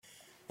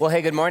Well,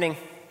 hey, good morning.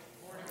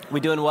 We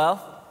doing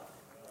well?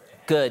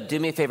 Good. Do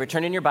me a favor.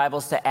 Turn in your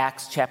Bibles to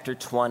Acts chapter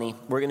 20.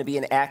 We're going to be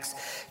in Acts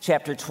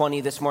chapter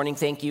 20 this morning.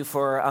 Thank you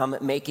for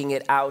making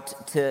it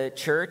out to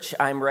church.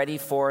 I'm ready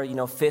for,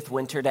 fifth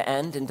winter to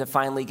end and to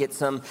finally get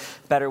some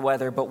better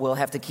weather, but we'll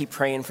have to keep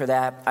praying for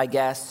that, I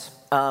guess.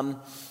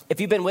 If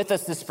you've been with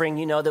us this spring,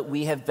 you know that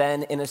we have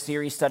been in a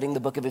series studying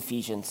the book of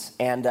Ephesians.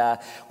 And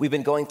we've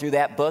been going through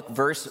that book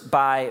verse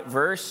by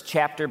verse,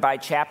 chapter by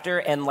chapter.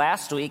 And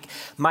last week,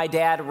 my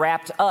dad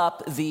wrapped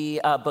up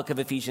the book of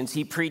Ephesians.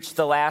 He preached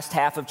the last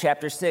half of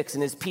chapter 6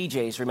 in his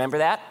PJs. Remember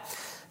that?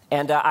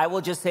 And I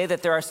will just say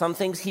that there are some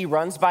things he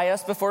runs by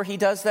us before he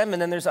does them,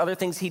 and then there's other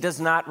things he does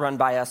not run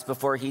by us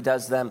before he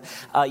does them.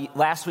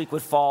 Last week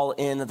would fall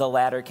in the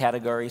latter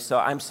category, so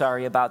I'm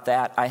sorry about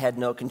that. I had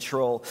no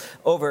control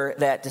over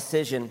that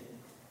decision.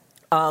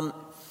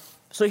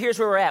 So here's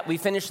where we're at. We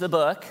finished the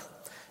book,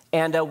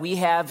 and we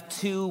have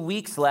 2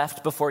 weeks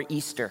left before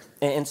Easter.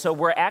 And so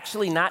we're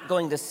actually not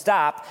going to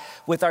stop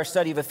with our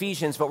study of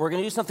Ephesians, but we're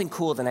going to do something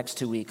cool the next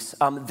 2 weeks.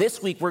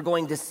 This week, we're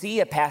going to see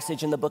a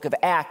passage in the book of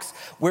Acts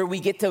where we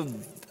get to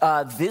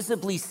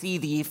visibly see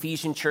the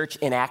Ephesian church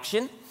in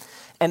action.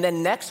 And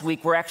then next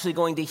week, we're actually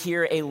going to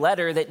hear a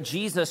letter that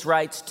Jesus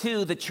writes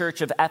to the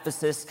church of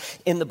Ephesus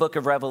in the book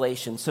of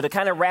Revelation. So to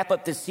kind of wrap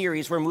up this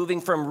series, we're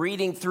moving from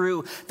reading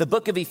through the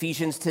book of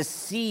Ephesians to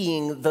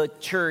seeing the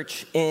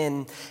church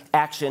in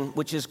action,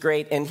 which is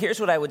great. And here's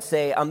what I would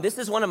say. This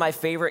is one of my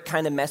favorite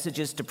kind of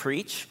messages to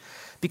preach,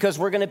 because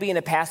we're going to be in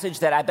a passage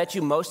that I bet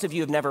you most of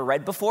you have never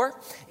read before.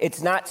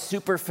 It's not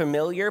super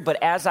familiar,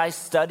 but as I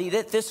studied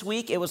it this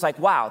week, it was like,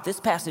 wow, this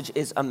passage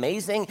is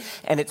amazing,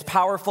 and it's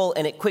powerful,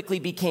 and it quickly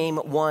became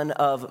one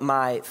of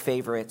my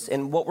favorites.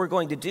 And what we're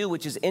going to do,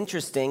 which is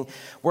interesting,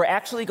 we're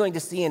actually going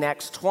to see in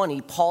Acts 20,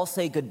 Paul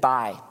say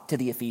goodbye to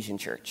the Ephesian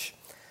church.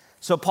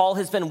 So Paul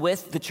has been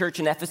with the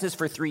church in Ephesus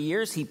for 3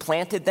 years. He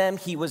planted them.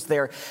 He was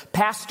their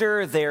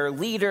pastor, their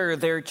leader,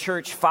 their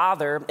church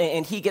father,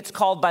 and he gets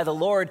called by the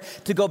Lord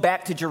to go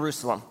back to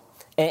Jerusalem.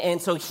 And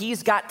so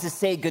he's got to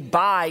say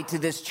goodbye to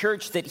this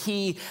church that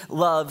he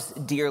loves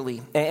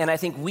dearly. And I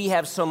think we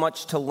have so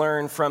much to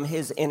learn from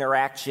his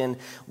interaction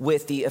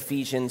with the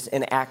Ephesians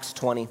in Acts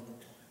 20,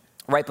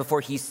 right before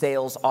he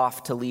sails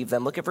off to leave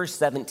them. Look at verse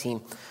 17.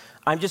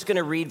 I'm just going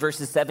to read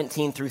verses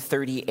 17 through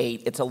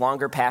 38. It's a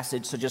longer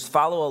passage, so just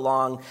follow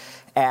along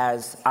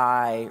as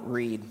I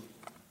read.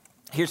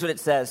 Here's what it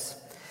says.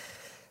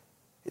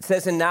 It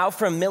says, "And now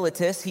from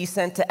Miletus he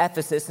sent to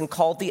Ephesus and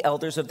called the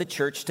elders of the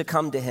church to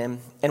come to him.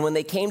 And when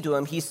they came to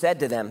him, he said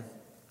to them,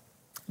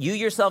 'You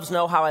yourselves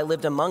know how I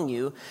lived among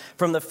you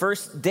from the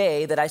first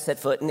day that I set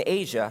foot in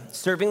Asia,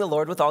 serving the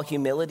Lord with all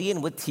humility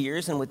and with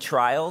tears and with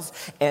trials,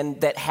 and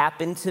that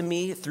happened to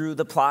me through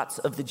the plots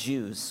of the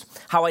Jews.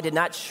 How I did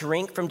not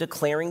shrink from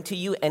declaring to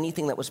you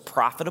anything that was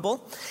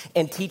profitable,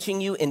 and teaching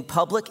you in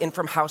public and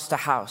from house to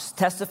house,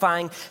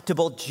 testifying to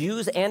both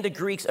Jews and to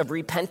Greeks of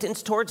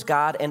repentance towards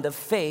God and of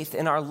faith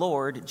in our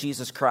Lord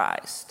Jesus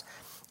Christ.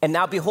 And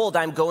now, behold,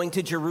 I'm going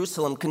to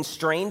Jerusalem,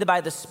 constrained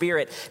by the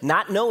Spirit,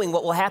 not knowing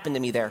what will happen to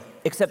me there,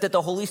 except that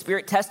the Holy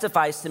Spirit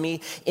testifies to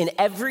me in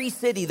every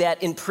city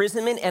that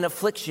imprisonment and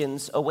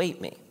afflictions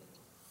await me.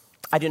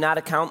 I do not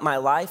account my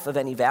life of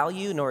any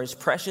value, nor as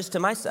precious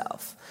to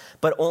myself,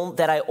 but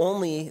that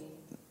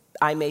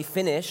I may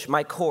finish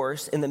my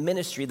course in the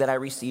ministry that I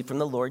received from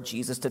the Lord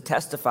Jesus to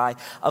testify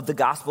of the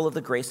gospel of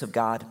the grace of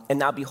God. And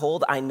now,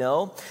 behold, I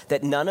know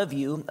that none of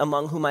you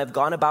among whom I have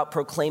gone about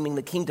proclaiming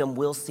the kingdom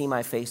will see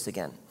my face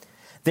again.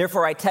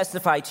 Therefore, I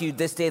testify to you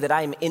this day that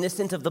I am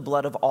innocent of the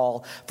blood of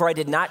all, for I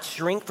did not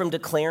shrink from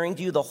declaring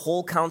to you the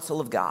whole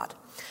counsel of God.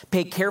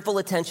 Pay careful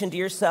attention to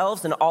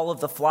yourselves and all of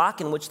the flock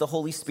in which the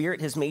Holy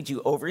Spirit has made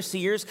you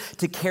overseers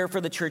to care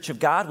for the church of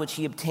God, which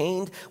he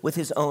obtained with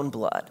his own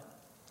blood.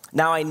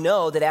 Now I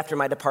know that after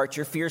my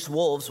departure, fierce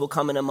wolves will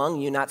come in among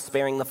you, not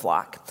sparing the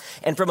flock.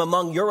 And from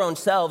among your own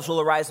selves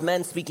will arise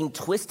men speaking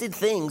twisted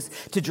things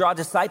to draw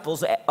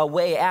disciples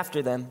away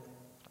after them.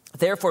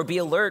 Therefore, be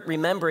alert,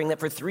 remembering that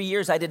for 3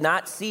 years I did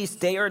not cease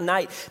day or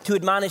night to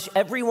admonish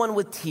everyone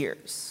with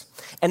tears.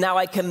 And now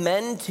I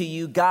commend to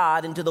you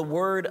God and to the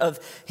word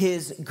of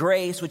his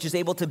grace, which is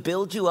able to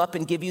build you up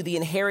and give you the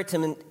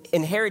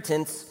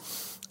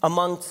inheritance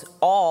amongst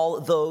all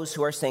those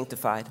who are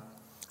sanctified.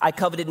 I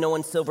coveted no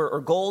one's silver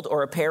or gold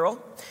or apparel.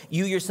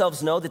 You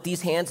yourselves know that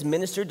these hands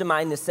ministered to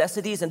my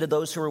necessities and to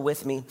those who were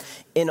with me.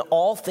 In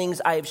all things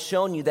I have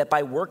shown you that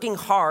by working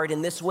hard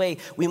in this way,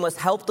 we must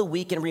help the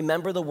weak and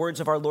remember the words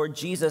of our Lord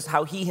Jesus,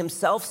 how he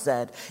himself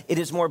said, 'It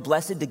is more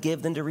blessed to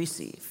give than to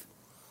receive.'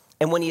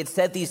 And when he had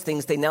said these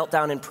things, they knelt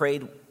down and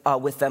prayed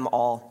with them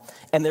all.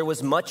 And there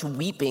was much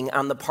weeping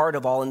on the part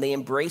of all, and they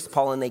embraced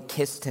Paul and they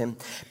kissed him,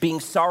 being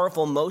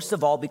sorrowful most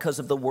of all because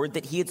of the word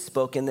that he had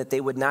spoken, that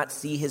they would not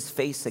see his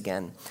face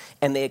again.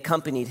 And they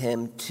accompanied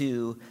him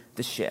to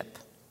the ship."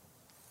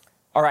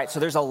 All right,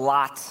 so there's a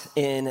lot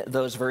in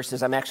those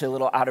verses. I'm actually a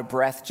little out of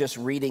breath just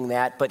reading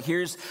that, but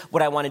here's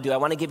what I want to do. I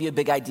want to give you a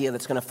big idea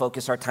that's going to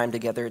focus our time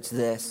together. It's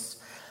this.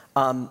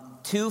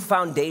 2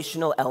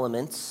 foundational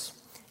elements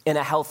in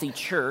a healthy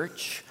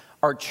church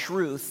are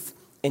truth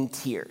and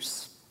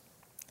tears.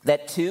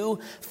 That two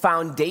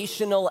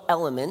foundational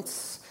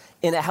elements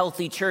in a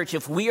healthy church.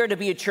 If we are to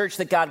be a church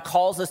that God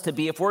calls us to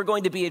be, if we're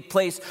going to be a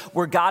place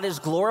where God is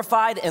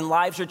glorified and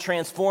lives are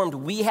transformed,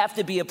 we have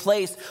to be a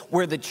place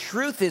where the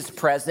truth is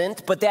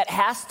present, but that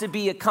has to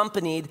be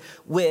accompanied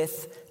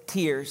with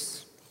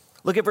tears.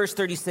 Look at verse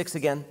 36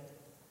 again.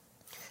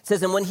 It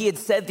says, and when he had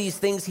said these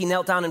things, he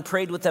knelt down and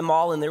prayed with them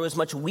all, and there was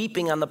much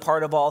weeping on the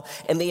part of all,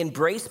 and they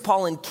embraced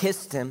Paul and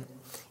kissed him,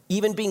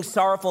 even being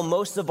sorrowful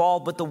most of all,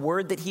 but the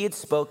word that he had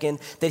spoken,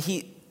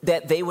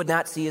 that they would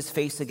not see his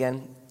face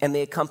again, and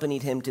they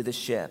accompanied him to the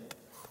ship.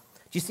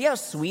 Do you see how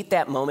sweet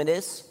that moment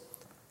is?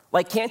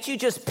 Like, can't you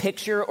just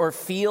picture or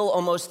feel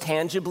almost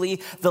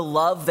tangibly the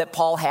love that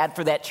Paul had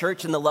for that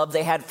church and the love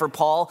they had for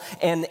Paul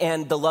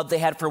and the love they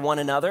had for one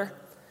another?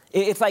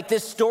 It's like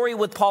this story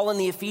with Paul and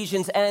the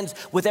Ephesians ends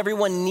with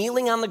everyone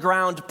kneeling on the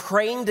ground,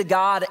 praying to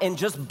God and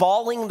just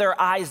bawling their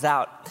eyes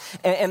out.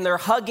 And they're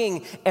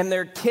hugging and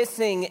they're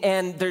kissing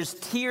and there's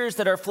tears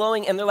that are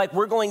flowing. And they're like,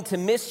 we're going to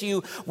miss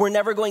you. We're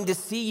never going to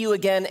see you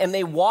again. And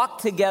they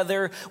walk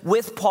together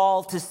with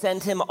Paul to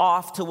send him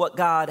off to what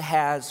God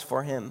has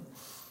for him.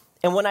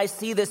 And when I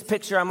see this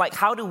picture, I'm like,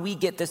 how do we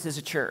get this as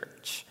a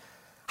church?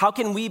 How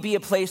can we be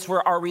a place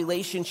where our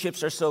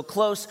relationships are so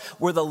close,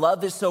 where the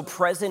love is so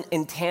present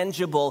and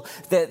tangible,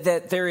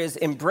 that there is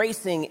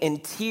embracing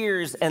and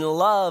tears and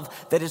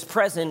love that is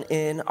present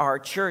in our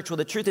church? Well,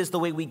 the truth is the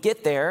way we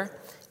get there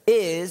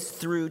is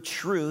through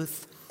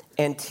truth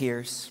and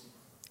tears.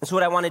 And so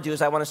what I want to do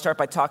is I want to start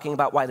by talking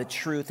about why the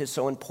truth is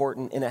so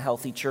important in a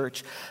healthy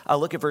church.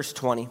 Look at verse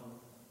 20. It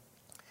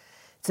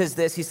says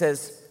this,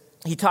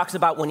 he talks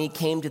about when he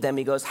came to them,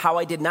 he goes, how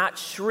I did not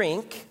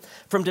shrink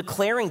from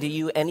declaring to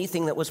you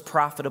anything that was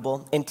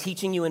profitable and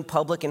teaching you in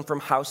public and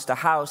from house to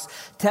house,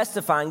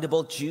 testifying to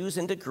both Jews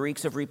and to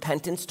Greeks of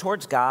repentance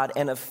towards God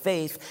and of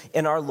faith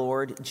in our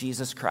Lord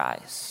Jesus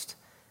Christ.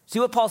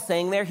 See what Paul's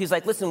saying there? He's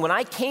like, listen, when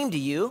I came to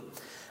you,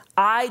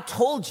 I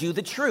told you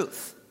the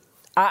truth.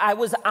 I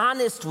was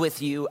honest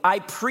with you. I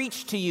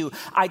preached to you.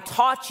 I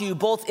taught you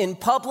both in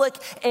public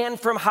and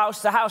from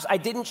house to house. I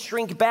didn't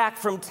shrink back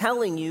from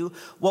telling you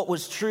what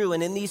was true.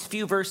 And in these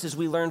few verses,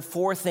 we learn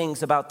four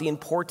things about the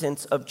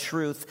importance of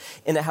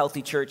truth in a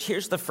healthy church.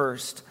 Here's the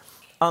first.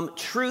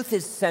 Truth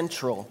is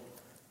central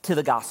to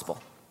the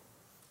gospel.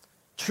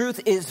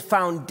 Truth is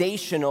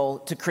foundational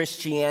to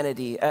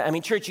Christianity.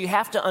 Church, you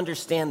have to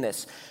understand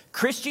this.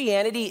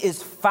 Christianity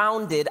is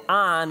founded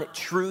on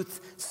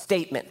truth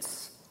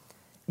statements.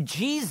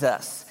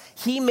 Jesus,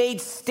 he made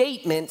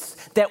statements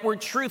that were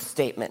truth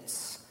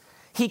statements.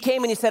 He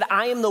came and he said,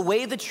 I am the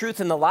way, the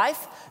truth, and the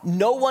life.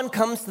 No one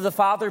comes to the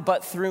Father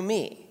but through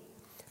me.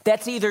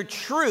 That's either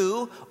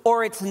true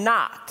or it's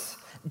not.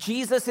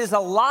 Jesus is a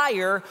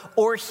liar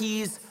or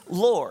he's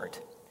Lord,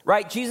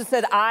 right? Jesus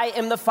said, I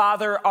am the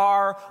Father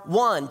are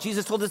one.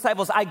 Jesus told the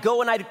disciples, I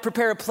go and I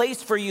prepare a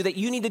place for you that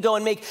you need to go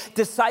and make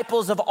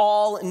disciples of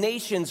all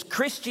nations.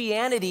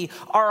 Christianity,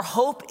 our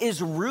hope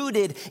is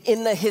rooted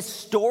in the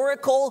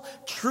historical,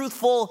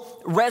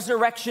 truthful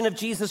resurrection of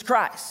Jesus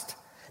Christ.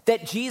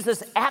 That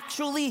Jesus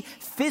actually,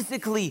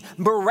 physically,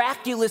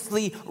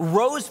 miraculously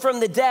rose from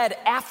the dead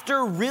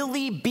after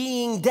really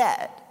being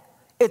dead.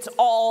 It's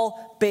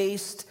all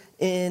based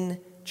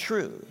in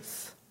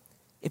truth.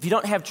 If you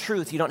don't have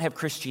truth, you don't have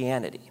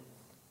Christianity.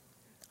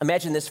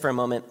 Imagine this for a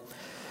moment.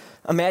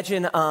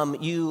 Imagine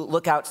you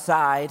look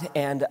outside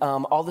and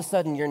all of a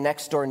sudden your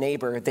next door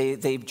neighbor,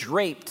 they've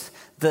draped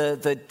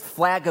the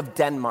flag of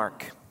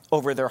Denmark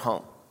over their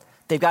home.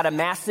 They've got a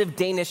massive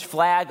Danish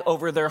flag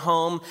over their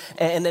home.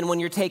 And then when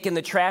you're taking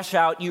the trash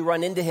out, you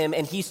run into him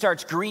and he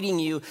starts greeting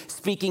you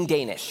speaking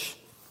Danish.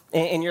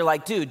 And you're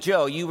like, dude,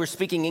 Joe, you were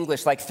speaking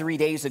English like 3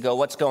 days ago.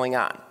 What's going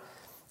on?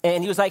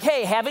 And he was like,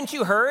 hey, haven't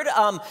you heard?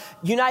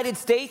 United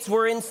States,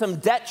 we're in some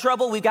debt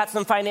trouble. We've got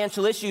some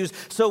financial issues.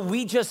 So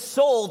we just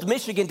sold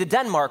Michigan to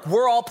Denmark.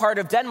 We're all part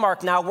of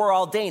Denmark now. We're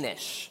all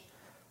Danish.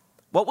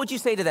 What would you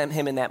say to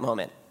him in that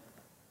moment?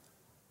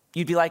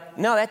 You'd be like,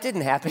 no, that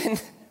didn't happen.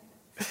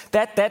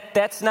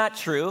 That's not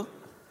true.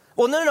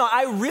 Well, no,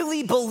 I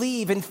really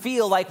believe and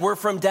feel like we're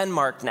from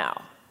Denmark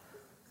now.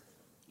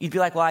 You'd be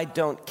like, well, I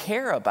don't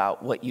care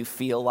about what you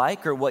feel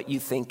like or what you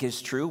think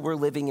is true. We're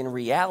living in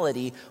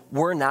reality.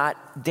 We're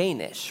not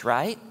Danish,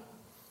 right?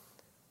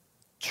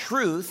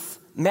 Truth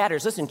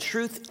matters. Listen,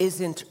 truth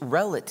isn't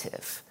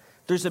relative.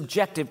 There's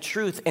objective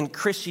truth, and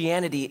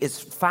Christianity is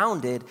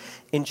founded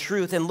in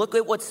truth. And look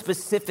at what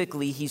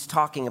specifically he's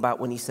talking about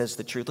when he says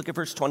the truth. Look at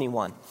verse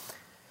 21.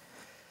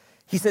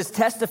 He says,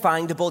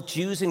 testifying to both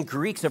Jews and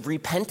Greeks of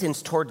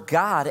repentance toward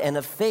God and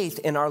of faith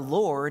in our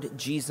Lord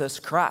Jesus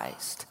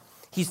Christ.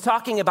 He's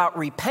talking about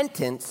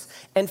repentance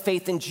and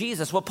faith in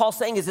Jesus. What Paul's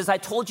saying is I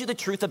told you the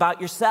truth about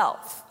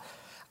yourself.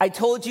 I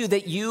told you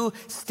that you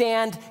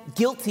stand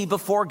guilty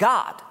before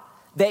God,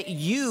 that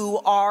you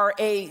are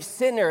a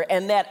sinner,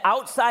 and that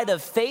outside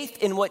of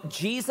faith in what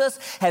Jesus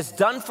has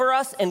done for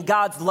us and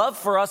God's love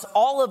for us,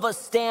 all of us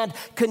stand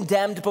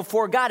condemned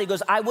before God. He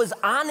goes, I was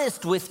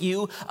honest with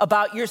you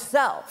about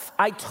yourself.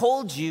 I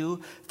told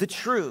you the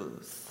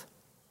truth.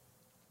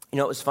 You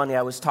know, it was funny,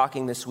 I was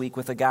talking this week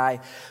with a guy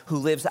who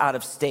lives out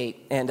of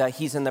state, and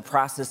he's in the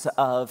process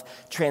of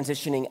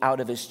transitioning out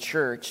of his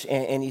church,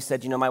 and he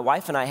said, you know, my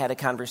wife and I had a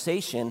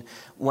conversation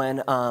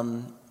when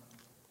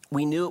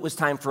we knew it was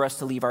time for us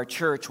to leave our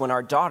church when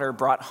our daughter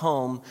brought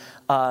home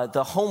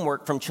the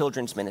homework from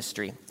children's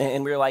ministry.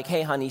 And we were like,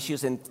 hey, honey, she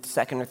was in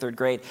second or third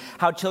grade,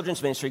 how'd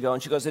children's ministry go?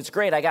 And she goes, it's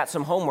great, I got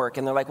some homework.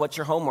 And they're like, what's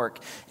your homework?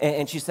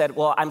 And she said,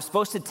 well, I'm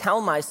supposed to tell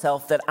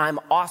myself that I'm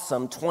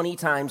awesome 20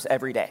 times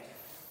every day.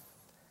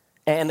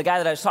 And the guy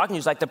that I was talking to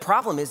was like, the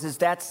problem is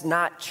that's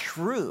not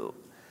true.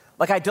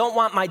 Like, I don't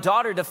want my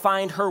daughter to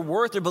find her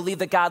worth or believe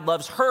that God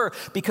loves her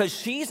because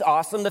she's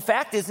awesome. The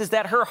fact is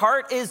that her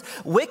heart is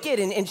wicked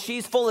and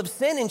she's full of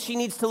sin, and she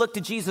needs to look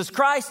to Jesus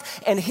Christ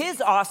and his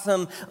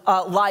awesome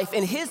life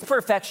and his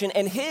perfection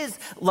and his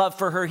love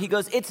for her. He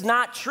goes, it's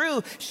not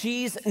true.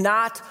 She's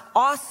not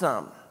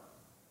awesome.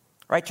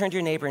 Right? Turn to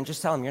your neighbor and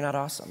just tell him you're not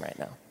awesome right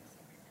now.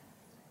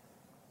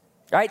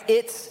 Right?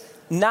 It's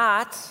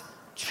not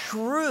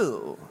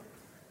true.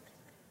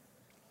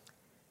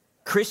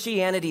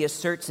 Christianity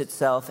asserts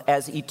itself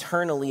as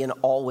eternally and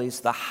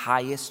always the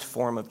highest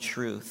form of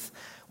truth,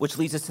 which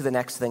leads us to the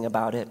next thing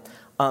about it.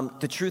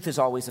 The truth is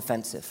always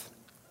offensive.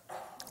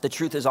 The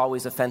truth is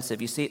always offensive.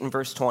 You see it in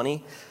verse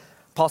 20.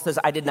 Paul says,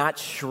 I did not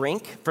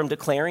shrink from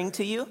declaring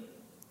to you.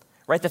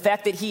 Right? The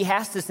fact that he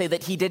has to say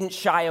that he didn't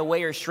shy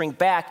away or shrink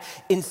back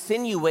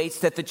insinuates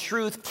that the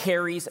truth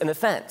carries an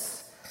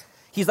offense.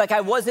 He's like,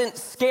 I wasn't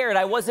scared.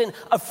 I wasn't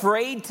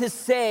afraid to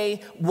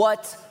say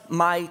what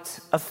might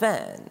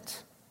offend.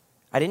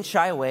 I didn't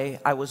shy away,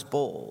 I was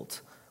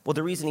bold. Well,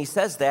 the reason he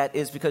says that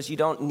is because you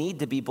don't need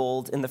to be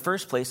bold in the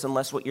first place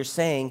unless what you're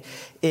saying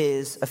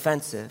is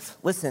offensive.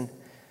 Listen,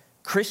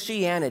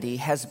 Christianity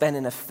has been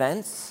an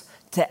offense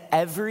to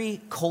every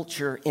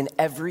culture in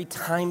every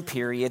time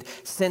period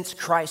since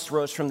Christ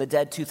rose from the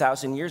dead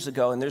 2,000 years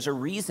ago. And there's a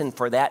reason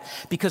for that,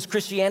 because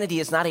Christianity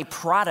is not a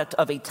product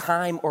of a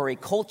time or a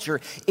culture.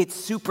 It's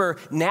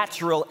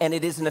supernatural, and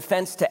it is an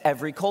offense to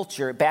every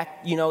culture.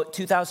 Back,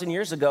 2,000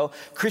 years ago,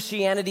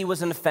 Christianity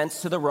was an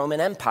offense to the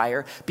Roman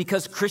Empire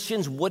because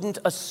Christians wouldn't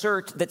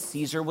assert that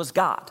Caesar was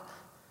God.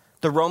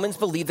 The Romans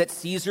believed that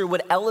Caesar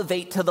would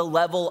elevate to the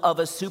level of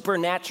a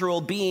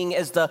supernatural being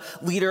as the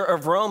leader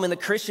of Rome, and the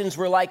Christians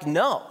were like,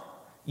 no,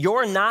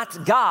 you're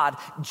not God.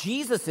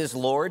 Jesus is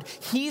Lord.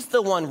 He's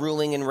the one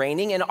ruling and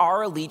reigning, and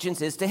our allegiance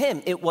is to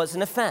him. It was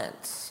an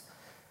offense.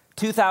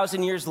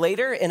 2,000 years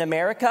later in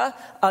America,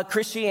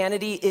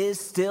 Christianity is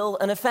still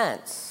an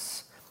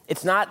offense.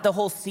 It's not the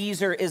whole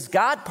Caesar is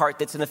God part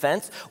that's an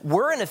offense.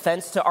 We're an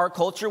offense to our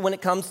culture when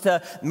it comes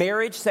to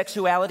marriage,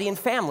 sexuality, and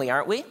family,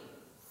 aren't we?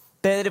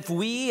 That if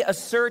we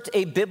assert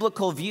a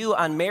biblical view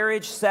on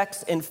marriage,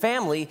 sex, and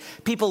family,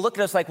 people look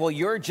at us like, well,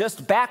 you're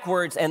just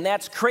backwards, and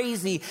that's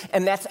crazy,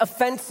 and that's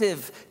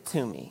offensive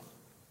to me.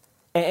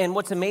 And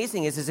what's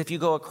amazing is if you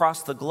go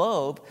across the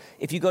globe,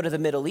 if you go to the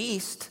Middle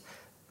East,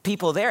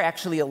 people there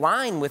actually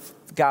align with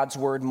God's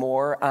word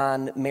more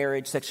on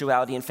marriage,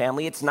 sexuality, and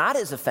family. It's not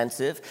as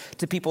offensive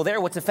to people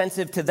there. What's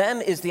offensive to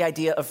them is the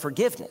idea of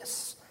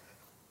forgiveness,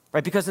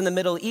 right? Because in the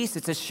Middle East,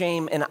 it's a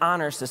shame and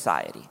honor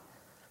society.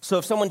 So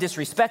if someone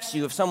disrespects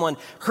you, if someone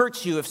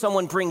hurts you, if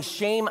someone brings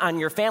shame on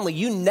your family,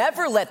 you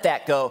never let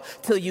that go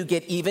till you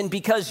get even,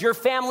 because your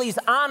family's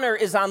honor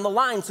is on the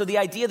line. So the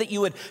idea that you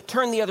would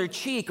turn the other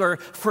cheek or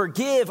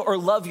forgive or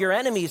love your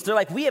enemies, they're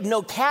like, we have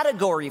no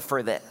category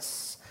for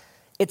this.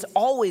 It's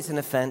always an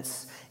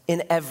offense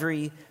in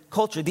every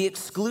culture. The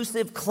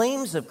exclusive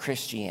claims of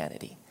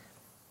Christianity.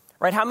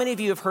 Right? How many of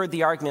you have heard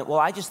the argument, well,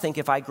 I just think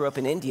if I grew up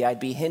in India, I'd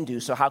be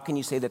Hindu, so how can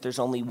you say that there's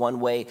only one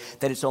way,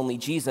 that it's only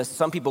Jesus?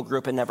 Some people grew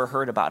up and never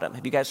heard about him.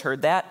 Have you guys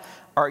heard that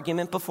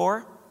argument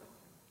before?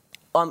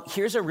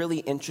 Here's a really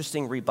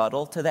interesting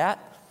rebuttal to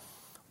that.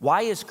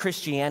 Why is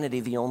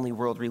Christianity the only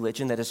world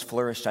religion that has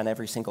flourished on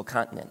every single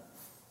continent?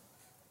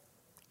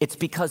 It's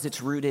because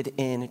it's rooted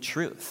in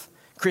truth.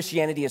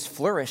 Christianity has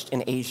flourished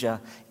in Asia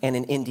and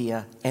in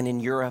India and in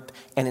Europe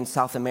and in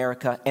South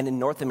America and in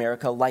North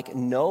America like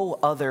no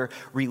other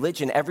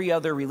religion. Every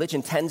other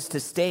religion tends to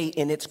stay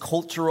in its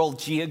cultural,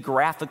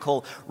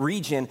 geographical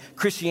region.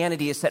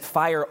 Christianity has set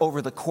fire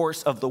over the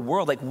course of the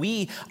world. Like,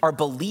 we are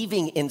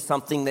believing in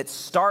something that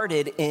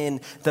started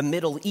in the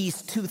Middle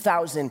East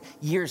 2,000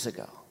 years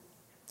ago.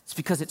 It's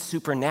because it's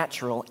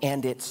supernatural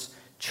and it's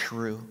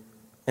true,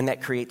 and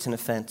that creates an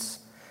offense.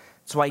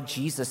 That's why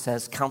Jesus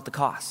says, count the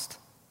cost.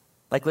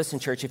 Like, listen,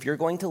 church, if you're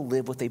going to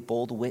live with a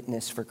bold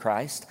witness for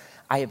Christ,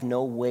 I have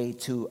no way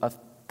to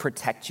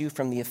protect you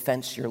from the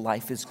offense your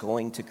life is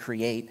going to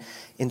create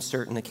in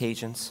certain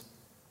occasions.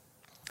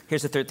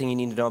 Here's the third thing you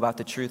need to know about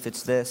the truth.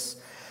 It's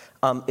this.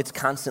 It's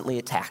constantly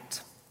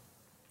attacked.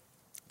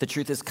 The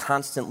truth is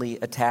constantly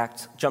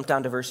attacked. Jump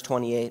down to verse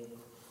 28.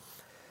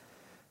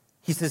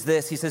 He says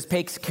this, he says,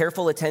 pay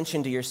careful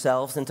attention to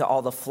yourselves and to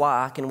all the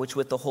flock in which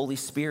with the Holy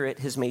Spirit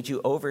has made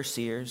you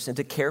overseers, and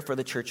to care for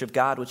the church of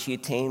God, which he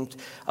attained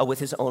with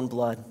his own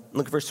blood.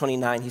 Look at verse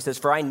 29. He says,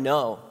 for I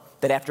know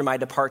that after my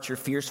departure,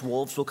 fierce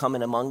wolves will come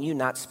in among you,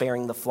 not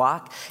sparing the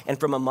flock, and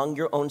from among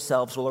your own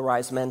selves will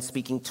arise men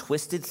speaking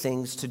twisted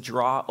things to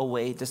draw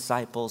away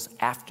disciples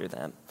after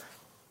them.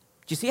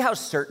 Do you see how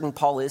certain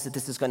Paul is that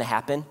this is going to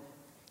happen?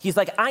 He's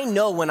like, I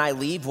know when I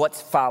leave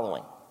what's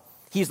following.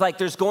 He's like,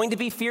 there's going to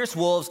be fierce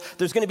wolves.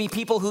 There's going to be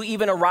people who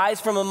even arise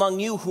from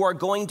among you who are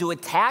going to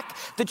attack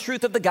the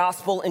truth of the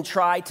gospel and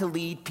try to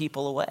lead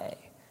people away.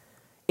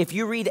 If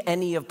you read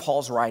any of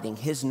Paul's writing,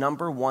 his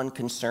number one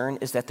concern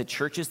is that the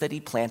churches that he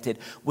planted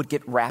would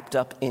get wrapped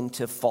up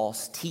into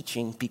false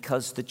teaching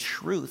because the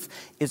truth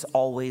is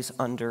always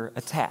under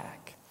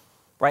attack.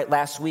 Right?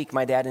 Last week,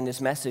 my dad in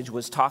his message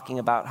was talking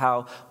about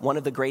how one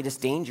of the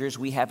greatest dangers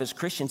we have as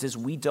Christians is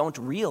we don't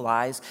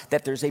realize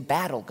that there's a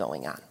battle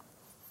going on.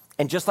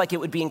 And just like it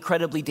would be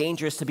incredibly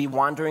dangerous to be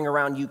wandering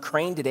around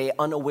Ukraine today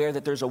unaware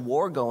that there's a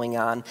war going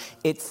on,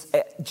 it's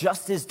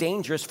just as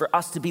dangerous for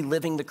us to be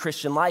living the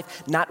Christian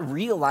life, not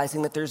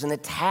realizing that there's an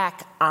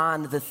attack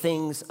on the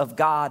things of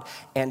God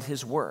and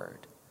his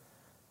word.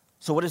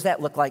 So what does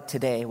that look like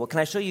today? Well, can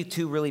I show you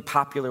two really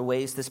popular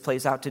ways this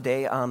plays out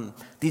today?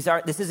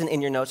 This isn't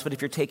in your notes, but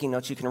if you're taking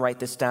notes, you can write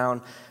this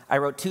down. I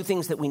wrote two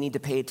things that we need to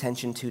pay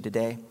attention to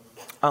today.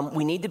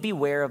 We need to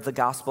beware of the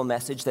gospel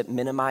message that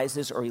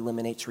minimizes or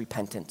eliminates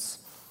repentance.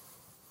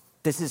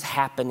 This is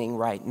happening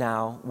right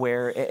now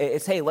where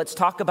it's, hey, let's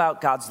talk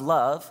about God's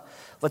love.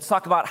 Let's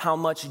talk about how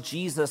much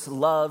Jesus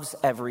loves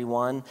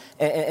everyone.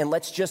 And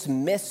let's just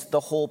miss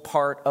the whole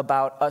part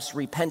about us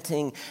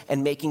repenting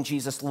and making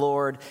Jesus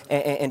Lord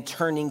and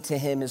turning to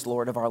him as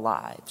Lord of our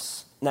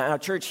lives. Now,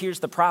 church, here's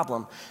the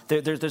problem.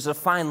 There's a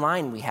fine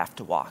line we have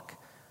to walk.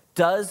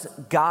 Does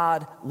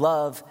God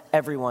love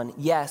everyone?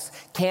 Yes.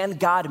 Can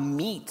God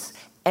meet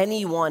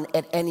anyone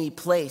at any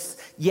place?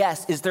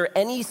 Yes. Is there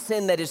any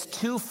sin that is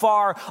too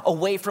far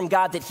away from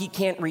God that he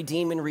can't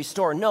redeem and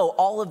restore? No,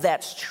 all of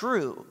that's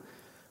true.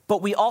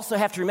 But we also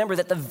have to remember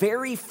that the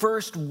very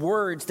first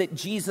words that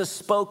Jesus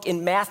spoke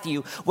in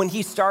Matthew when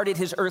he started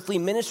his earthly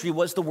ministry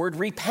was the word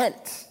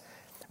repent.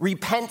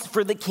 Repent,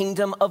 for the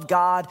kingdom of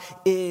God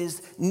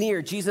is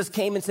near. Jesus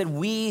came and said,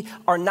 we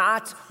are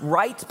not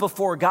right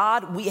before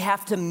God. We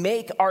have to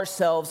make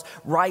ourselves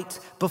right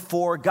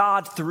before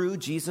God through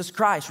Jesus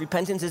Christ.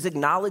 Repentance is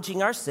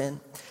acknowledging our sin,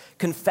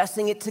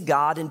 confessing it to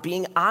God, and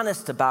being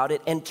honest about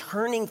it, and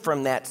turning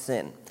from that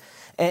sin.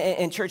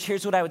 And church,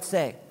 here's what I would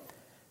say.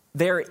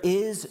 There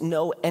is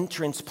no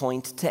entrance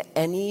point to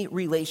any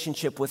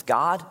relationship with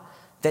God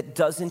that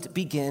doesn't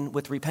begin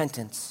with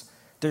repentance.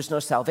 There's no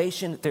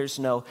salvation, there's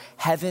no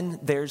heaven,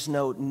 there's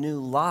no new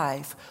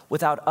life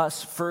without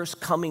us first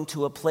coming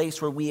to a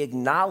place where we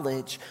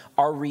acknowledge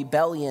our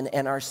rebellion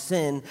and our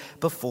sin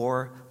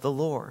before the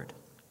Lord.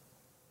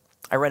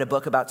 I read a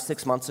book about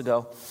 6 months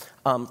ago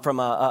from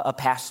a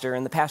pastor,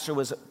 and the pastor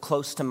was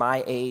close to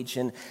my age,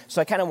 and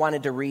so I kind of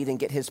wanted to read and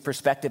get his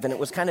perspective, and it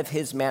was kind of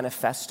his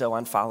manifesto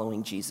on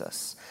following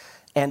Jesus.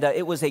 And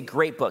it was a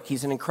great book.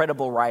 He's an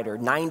incredible writer.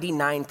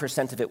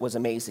 99% of it was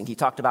amazing. He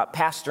talked about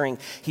pastoring.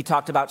 He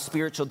talked about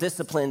spiritual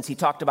disciplines. He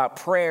talked about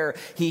prayer.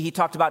 He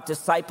talked about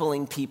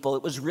discipling people.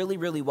 It was really,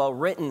 really well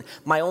written.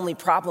 My only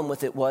problem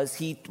with it was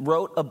he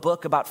wrote a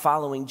book about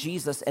following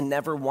Jesus and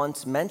never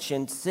once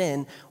mentioned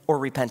sin or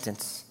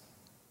repentance.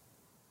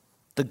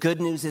 The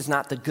good news is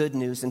not the good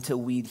news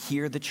until we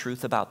hear the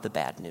truth about the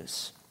bad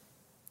news.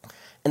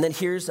 And then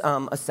here's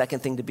a second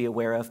thing to be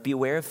aware of. Be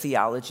aware of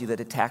theology that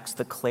attacks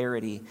the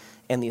clarity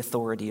and the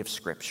authority of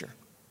Scripture.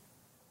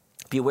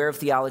 Be aware of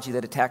theology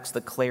that attacks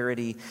the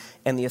clarity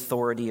and the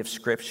authority of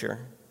Scripture.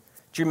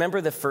 Do you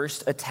remember the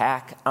first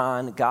attack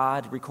on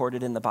God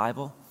recorded in the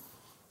Bible?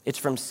 It's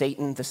from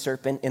Satan, the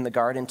serpent in the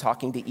garden,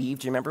 talking to Eve.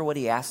 Do you remember what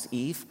he asked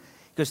Eve?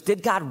 He goes,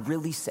 did God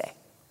really say?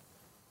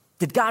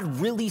 Did God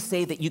really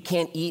say that you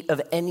can't eat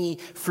of any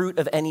fruit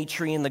of any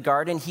tree in the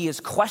garden? He is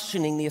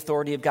questioning the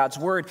authority of God's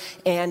word,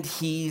 and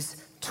he's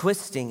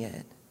twisting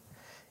it.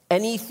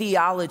 Any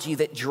theology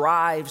that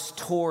drives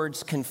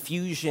towards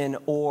confusion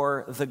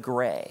or the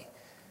gray.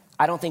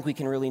 I don't think we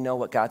can really know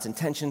what God's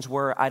intentions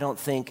were. I don't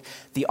think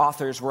the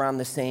authors were on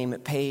the same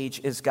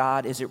page as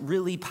God. Is it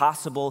really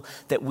possible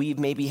that we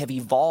maybe have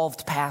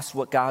evolved past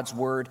what God's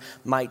word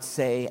might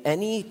say?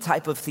 Any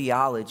type of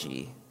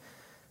theology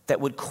that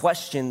would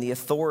question the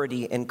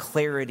authority and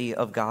clarity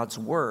of God's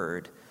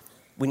word,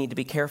 we need to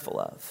be careful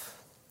of.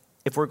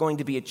 If we're going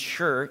to be a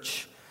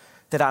church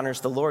that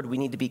honors the Lord, we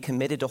need to be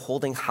committed to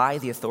holding high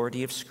the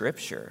authority of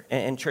Scripture.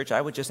 And church,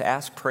 I would just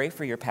ask, pray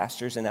for your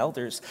pastors and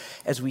elders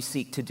as we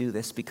seek to do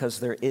this, because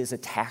there is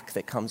attack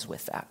that comes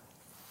with that.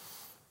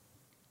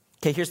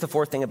 Okay, here's the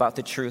fourth thing about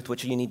the truth,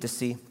 which you need to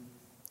see,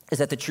 is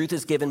that the truth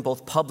is given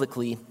both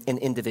publicly and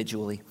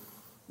individually.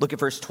 Look at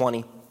verse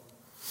 20.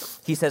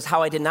 He says,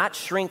 how I did not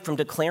shrink from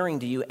declaring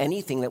to you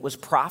anything that was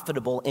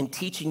profitable in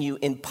teaching you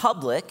in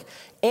public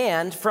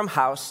and from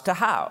house to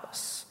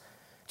house.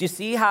 Do you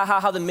see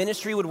how the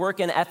ministry would work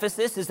in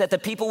Ephesus? Is that the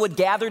people would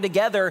gather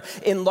together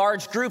in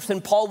large groups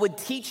and Paul would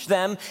teach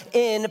them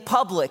in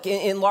public,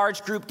 in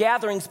large group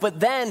gatherings. But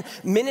then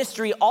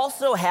ministry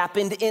also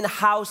happened in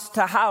house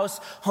to house,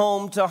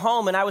 home to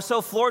home. And I was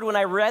so floored when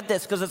I read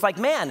this because it's like,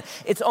 man,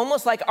 it's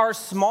almost like our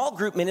small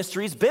group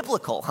ministry is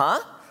biblical, huh?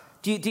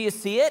 Do you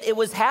see it? It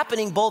was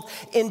happening both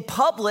in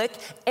public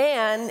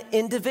and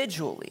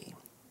individually.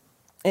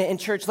 And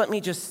church, let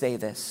me just say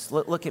this.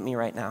 Look at me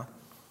right now.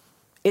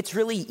 It's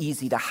really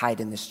easy to hide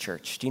in this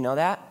church. Do you know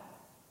that?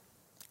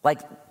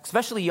 Like,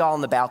 especially y'all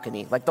on the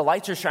balcony. Like, the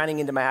lights are shining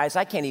into my eyes.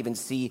 I can't even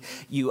see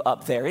you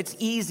up there. It's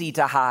easy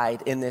to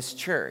hide in this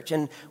church.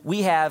 And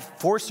we have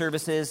 4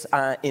 services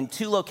in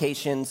 2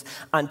 locations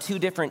on 2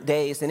 different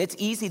days. And it's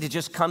easy to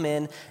just come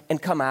in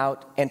and come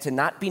out and to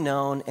not be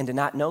known and to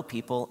not know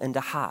people and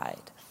to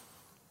hide.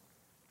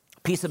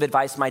 Piece of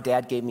advice my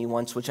dad gave me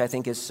once, which I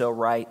think is so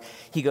right.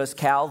 He goes,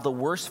 Cal, the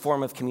worst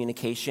form of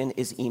communication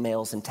is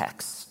emails and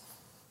texts.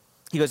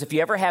 He goes, if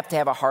you ever have to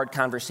have a hard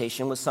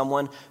conversation with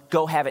someone,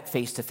 go have it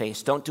face to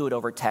face. Don't do it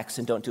over text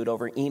and don't do it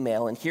over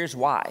email. And here's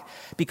why.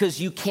 Because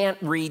you can't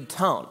read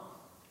tone.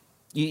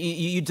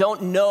 You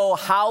don't know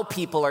how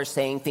people are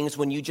saying things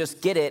when you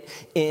just get it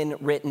in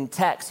written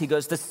text. He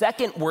goes, the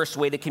second worst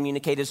way to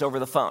communicate is over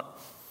the phone.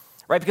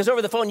 Right? Because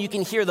over the phone, you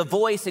can hear the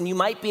voice and you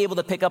might be able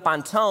to pick up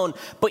on tone,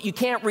 but you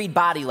can't read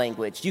body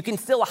language. You can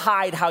still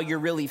hide how you're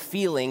really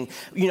feeling,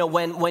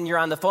 when you're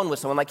on the phone with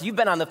someone. Like you've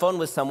been on the phone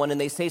with someone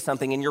and they say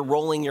something and you're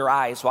rolling your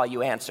eyes while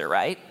you answer,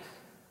 right?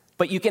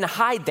 But you can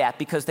hide that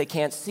because they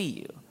can't see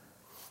you.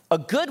 A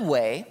good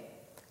way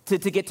to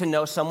get to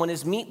know someone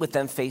is meet with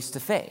them face to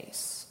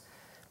face.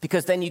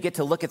 Because then you get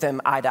to look at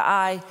them eye to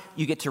eye,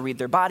 you get to read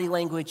their body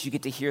language, you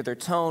get to hear their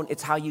tone.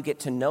 It's how you get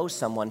to know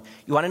someone.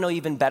 You want to know an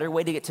even better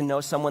way to get to know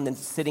someone than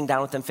sitting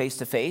down with them face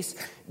to face?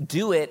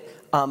 Do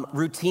it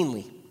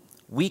routinely,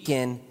 week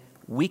in,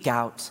 week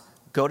out,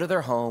 go to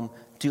their home,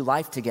 do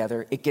life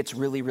together. It gets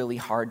really, really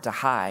hard to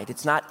hide.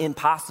 It's not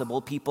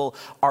impossible. People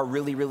are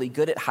really, really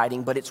good at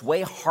hiding, but it's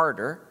way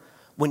harder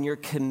when you're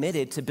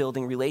committed to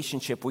building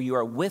relationship where you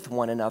are with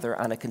one another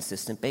on a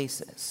consistent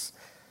basis.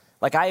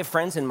 Like I have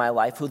friends in my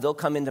life who they'll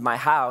come into my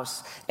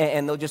house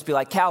and they'll just be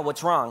like, Cal,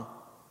 what's wrong?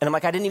 And I'm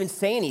like, I didn't even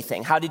say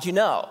anything. How did you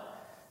know?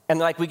 And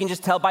they're like, we can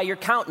just tell by your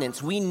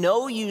countenance. We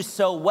know you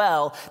so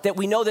well that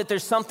we know that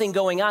there's something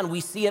going on. We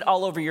see it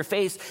all over your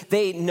face.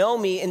 They know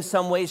me in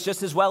some ways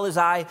just as well as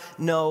I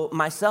know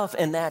myself,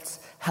 and that's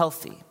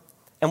healthy.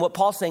 And what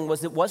Paul's saying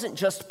was it wasn't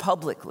just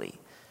publicly,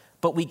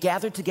 but we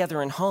gathered together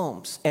in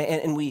homes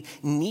and we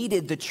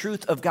needed the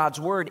truth of God's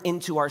word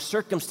into our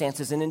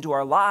circumstances and into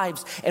our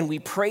lives, and we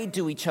prayed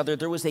to each other.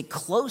 There was a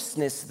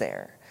closeness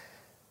there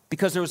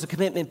because there was a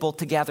commitment both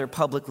to gather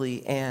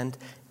publicly and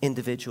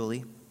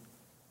individually.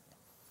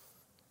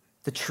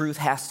 The truth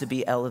has to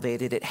be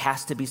elevated. It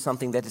has to be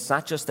something that it's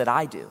not just that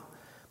I do,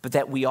 but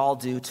that we all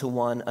do to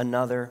one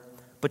another.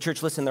 But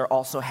church, listen, there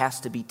also has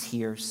to be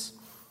tears.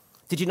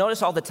 Did you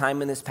notice all the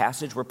time in this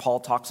passage where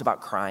Paul talks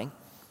about crying?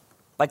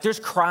 Like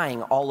there's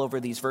crying all over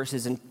these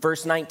verses. In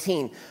verse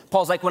 19,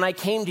 Paul's like, when I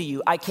came to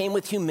you, I came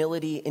with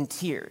humility and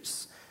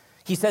tears.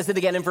 He says it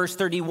again in verse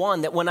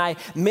 31, that when I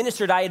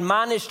ministered, I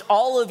admonished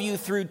all of you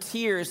through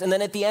tears. And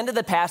then at the end of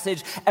the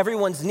passage,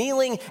 everyone's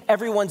kneeling,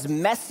 everyone's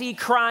messy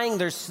crying,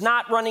 there's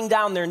snot running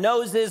down their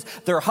noses,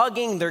 they're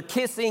hugging, they're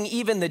kissing,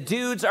 even the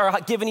dudes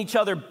are giving each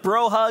other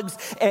bro hugs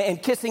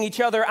and kissing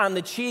each other on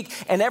the cheek,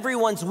 and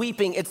everyone's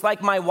weeping. It's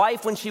like my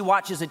wife when she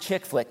watches a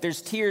chick flick.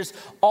 There's tears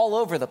all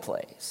over the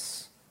place.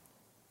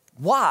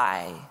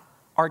 Why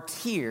are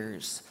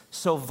tears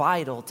so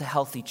vital to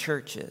healthy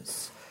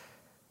churches?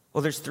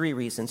 Well, there's 3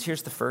 reasons.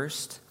 Here's the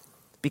first.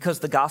 Because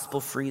the gospel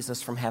frees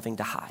us from having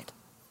to hide.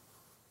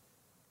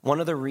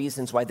 One of the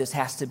reasons why this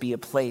has to be a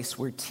place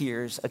where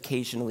tears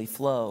occasionally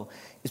flow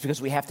is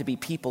because we have to be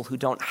people who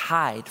don't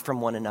hide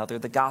from one another.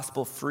 The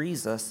gospel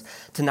frees us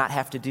to not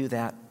have to do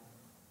that.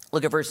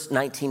 Look at verse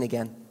 19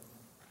 again.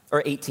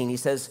 Or 18, he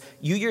says,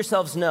 you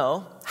yourselves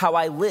know how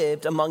I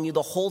lived among you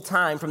the whole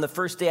time from the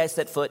first day I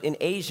set foot in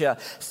Asia,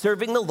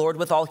 serving the Lord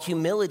with all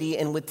humility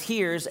and with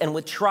tears and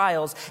with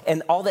trials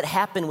and all that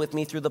happened with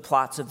me through the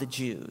plots of the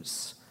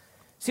Jews.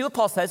 See what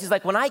Paul says? He's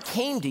like, when I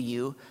came to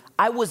you,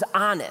 I was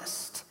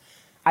honest.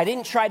 I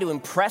didn't try to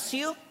impress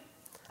you.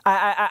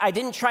 I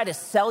didn't try to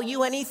sell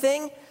you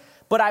anything,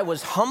 but I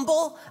was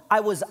humble, I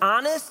was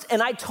honest,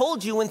 and I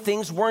told you when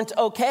things weren't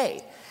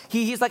okay.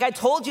 He's like, I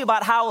told you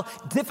about how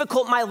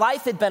difficult my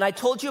life had been. I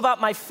told you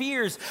about my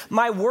fears,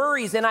 my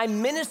worries, and I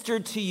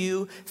ministered to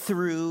you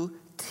through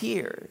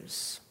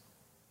tears.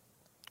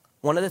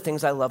 One of the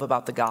things I love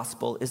about the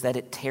gospel is that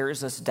it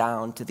tears us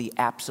down to the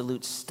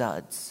absolute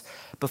studs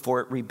before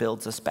it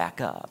rebuilds us back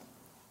up.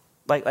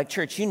 Like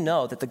church, you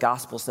know that the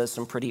gospel says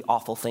some pretty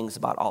awful things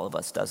about all of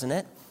us, doesn't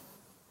it?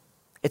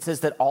 It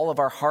says that all of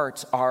our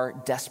hearts are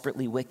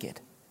desperately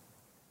wicked.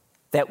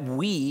 That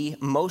we,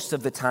 most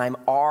of the time,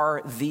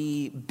 are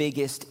the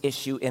biggest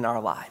issue in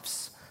our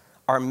lives.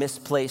 Our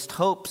misplaced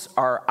hopes,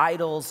 our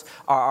idols,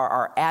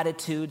 our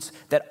attitudes,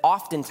 that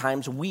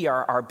oftentimes we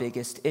are our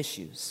biggest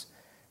issues.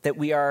 that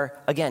we are,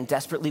 again,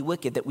 desperately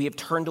wicked, that we have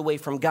turned away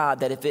from God,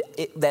 that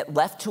if that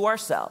left to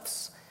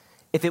ourselves,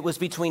 if it was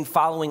between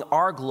following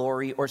our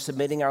glory or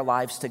submitting our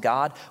lives to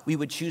God, we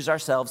would choose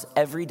ourselves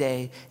every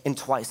day and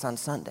twice on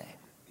Sunday.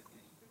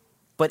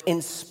 But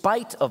in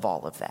spite of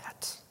all of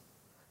that,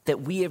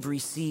 that we have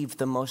received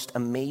the most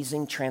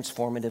amazing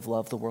transformative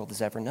love the world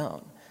has ever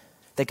known.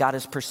 That God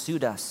has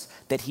pursued us,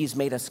 that he's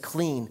made us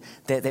clean,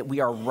 that we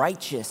are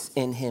righteous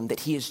in him, that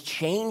he has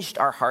changed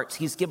our hearts.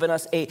 He's given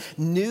us a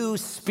new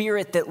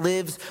spirit that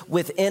lives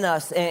within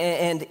us,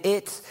 and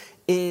it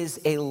is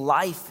a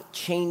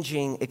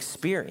life-changing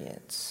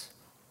experience.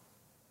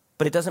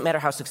 But it doesn't matter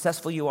how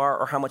successful you are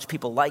or how much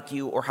people like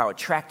you or how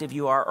attractive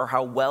you are or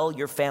how well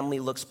your family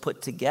looks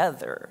put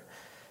together.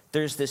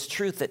 There's this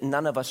truth that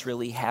none of us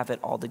really have it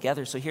all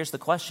together. So here's the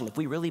question. If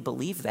we really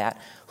believe that,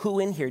 who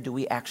in here do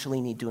we actually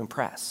need to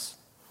impress?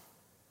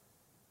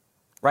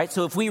 Right?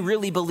 So if we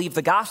really believe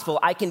the gospel,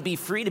 I can be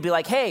free to be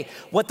like, hey,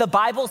 what the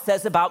Bible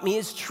says about me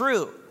is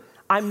true.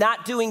 I'm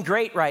not doing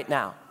great right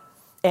now.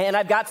 And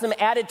I've got some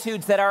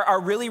attitudes that are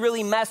really,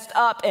 really messed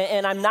up,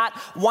 and I'm not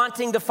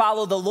wanting to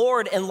follow the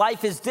Lord, and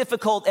life is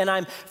difficult, and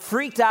I'm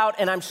freaked out,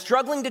 and I'm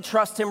struggling to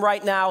trust him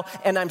right now,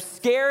 and I'm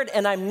scared,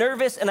 and I'm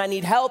nervous, and I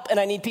need help,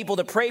 and I need people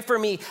to pray for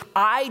me.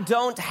 I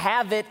don't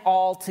have it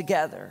all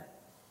together.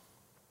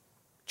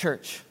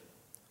 Church,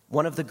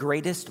 one of the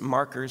greatest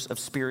markers of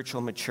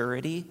spiritual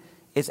maturity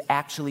is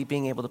actually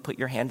being able to put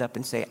your hand up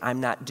and say,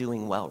 I'm not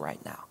doing well right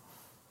now.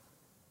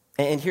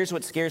 And here's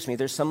what scares me.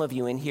 There's some of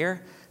you in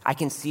here, I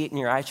can see it in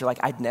your eyes. You're like,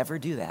 I'd never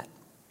do that.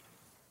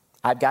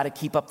 I've got to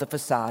keep up the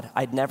facade.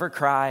 I'd never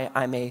cry.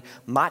 I'm a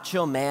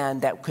macho man.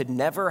 That could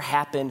never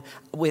happen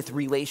with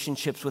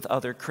relationships with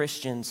other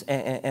Christians.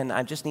 And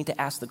I just need to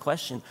ask the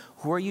question,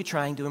 who are you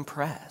trying to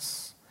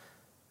impress?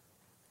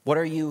 What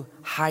are you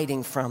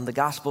hiding from? The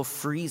gospel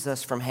frees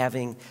us from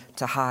having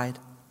to hide.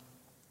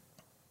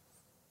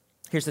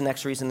 Here's the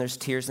next reason there's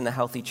tears in the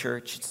healthy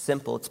church. It's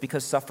simple. It's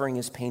because suffering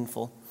is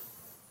painful.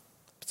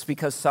 It's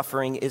because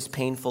suffering is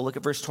painful. Look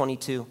at verse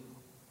 22.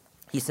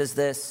 He says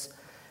this,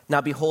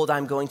 now behold,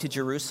 I'm going to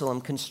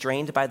Jerusalem,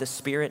 constrained by the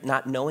Spirit,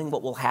 not knowing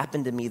what will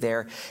happen to me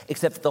there,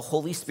 except that the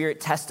Holy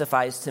Spirit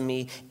testifies to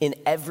me in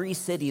every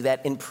city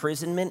that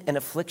imprisonment and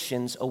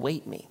afflictions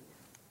await me.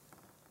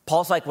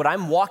 Paul's like, what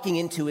I'm walking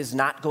into is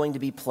not going to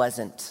be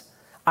pleasant.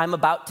 I'm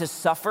about to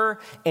suffer,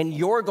 and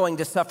you're going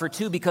to suffer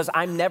too, because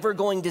I'm never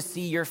going to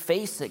see your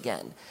face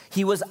again.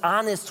 He was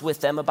honest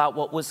with them about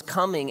what was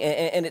coming.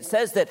 And it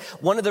says that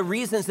one of the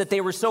reasons that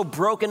they were so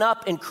broken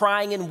up and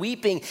crying and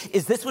weeping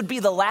is this would be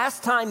the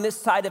last time this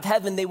side of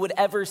heaven they would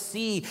ever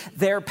see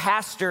their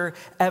pastor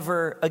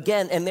ever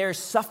again. And they're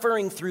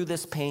suffering through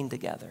this pain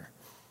together.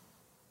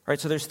 All right,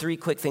 so there's three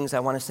quick things I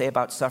want to say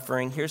about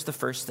suffering. Here's the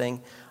first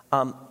thing.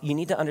 You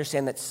need to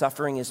understand that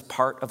suffering is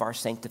part of our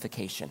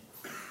sanctification.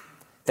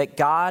 That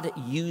God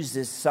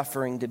uses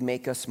suffering to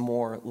make us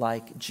more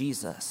like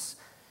Jesus.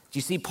 Do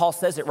you see Paul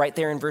says it right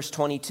there in verse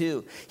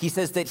 22? He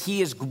says that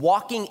he is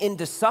walking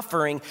into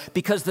suffering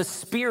because the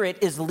Spirit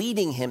is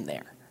leading him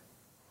there.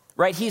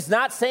 Right? He's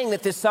not saying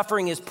that this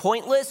suffering is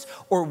pointless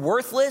or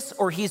worthless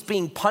or he's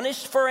being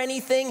punished for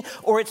anything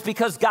or it's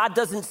because God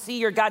doesn't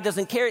see or God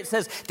doesn't care. It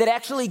says that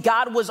actually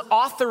God was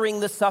authoring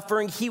the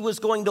suffering he was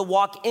going to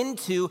walk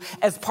into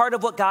as part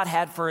of what God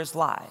had for his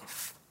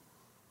life.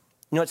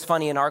 You know, it's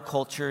funny, in our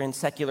culture, in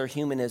secular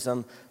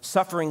humanism,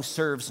 suffering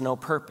serves no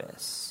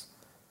purpose.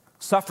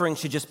 Suffering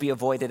should just be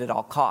avoided at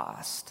all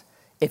cost.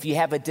 If you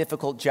have a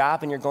difficult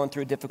job and you're going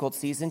through a difficult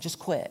season, just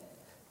quit.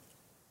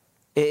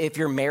 If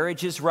your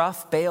marriage is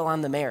rough, bail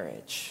on the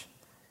marriage.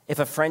 If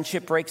a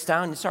friendship breaks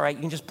down, it's all right.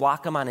 You can just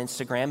block them on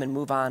Instagram and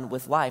move on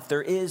with life.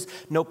 There is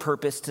no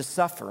purpose to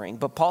suffering.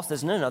 But Paul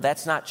says, no,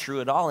 that's not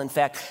true at all. In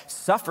fact,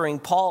 suffering,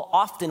 Paul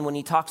often, when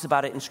he talks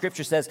about it in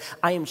Scripture, says,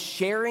 I am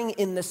sharing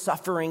in the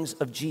sufferings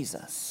of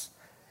Jesus.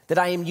 That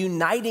I am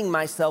uniting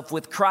myself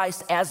with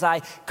Christ as I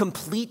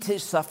complete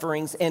his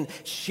sufferings and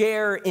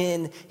share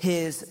in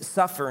his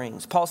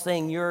sufferings. Paul's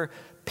saying your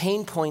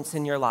pain points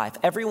in your life,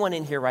 everyone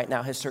in here right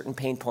now has certain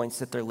pain points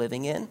that they're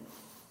living in,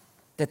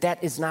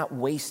 that is not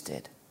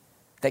wasted.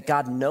 That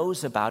God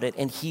knows about it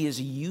and he is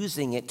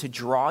using it to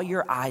draw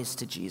your eyes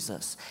to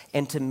Jesus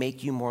and to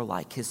make you more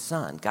like his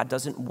son. God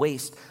doesn't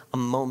waste a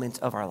moment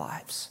of our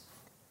lives.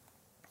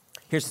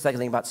 Here's the second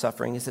thing about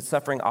suffering is that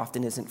suffering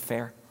often isn't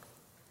fair.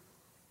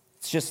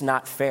 It's just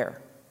not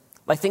fair.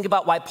 Like think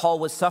about why Paul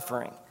was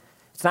suffering.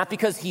 It's not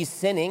because he's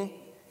sinning.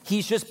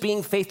 He's just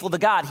being faithful to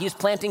God. He's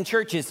planting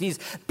churches. He's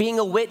being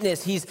a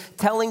witness. He's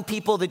telling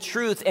people the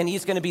truth, and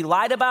he's going to be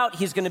lied about.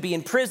 He's going to be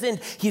imprisoned.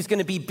 He's going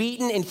to be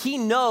beaten, and he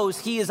knows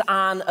he is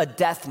on a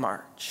death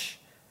march.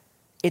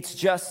 It's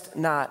just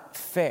not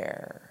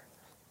fair.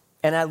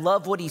 And I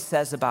love what he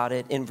says about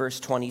it in verse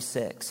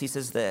 26. He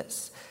says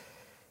this.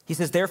 He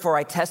says, therefore,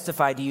 I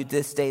testify to you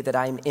this day that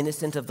I am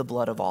innocent of the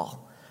blood of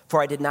all,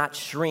 for I did not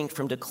shrink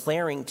from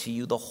declaring to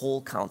you the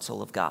whole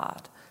counsel of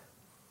God.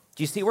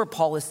 Do you see where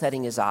Paul is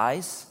setting his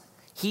eyes?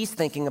 He's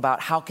thinking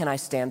about how can I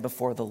stand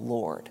before the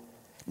Lord?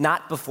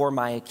 not before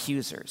my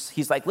accusers.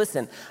 He's like,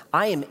 listen,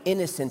 I am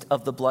innocent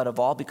of the blood of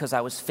all because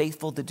I was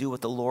faithful to do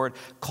what the Lord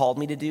called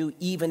me to do,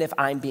 even if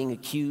I'm being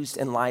accused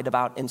and lied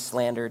about and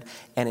slandered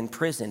and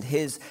imprisoned.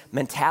 His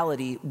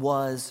mentality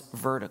was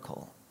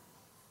vertical.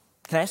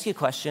 Can I ask you a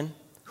question?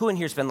 Who in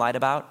here has been lied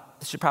about?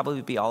 This should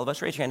probably be all of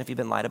us. Raise your hand if you've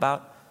been lied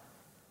about.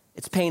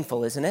 It's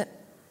painful, isn't it?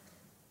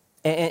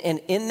 And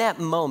in that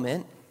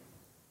moment,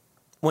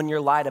 when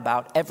you're lied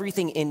about,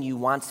 everything in you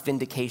wants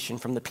vindication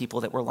from the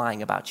people that were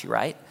lying about you,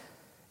 right?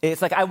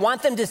 It's like, I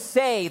want them to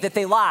say that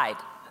they lied.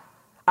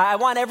 I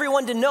want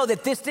everyone to know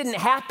that this didn't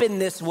happen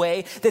this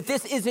way, that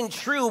this isn't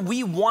true.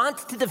 We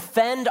want to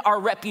defend our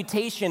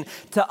reputation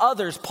to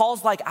others.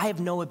 Paul's like, I have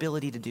no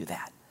ability to do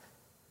that.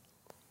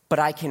 But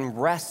I can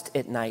rest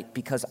at night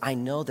because I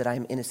know that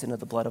I'm innocent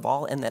of the blood of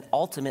all and that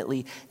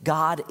ultimately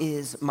God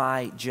is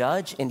my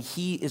judge and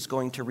he is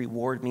going to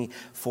reward me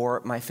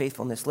for my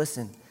faithfulness.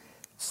 Listen,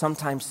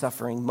 sometimes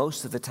suffering,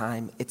 most of the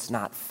time, it's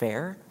not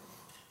fair.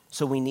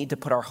 So we need to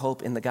put our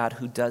hope in the God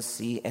who does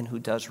see and who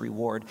does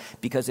reward.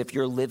 Because if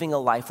you're living a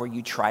life where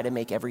you try to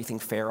make everything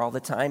fair all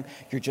the time,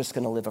 you're just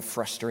going to live a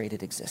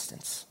frustrated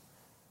existence.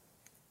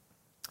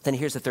 Then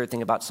here's the third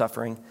thing about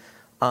suffering.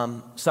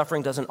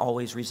 Suffering doesn't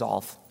always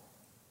resolve.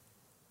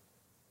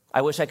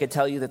 I wish I could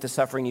tell you that the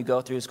suffering you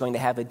go through is going to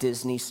have a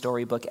Disney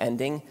storybook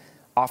ending.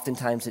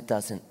 Oftentimes it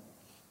doesn't.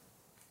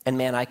 And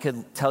man, I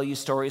could tell you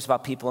stories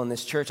about people in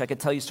this church. I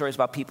could tell you stories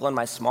about people in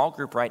my small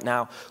group right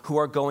now who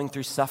are going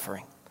through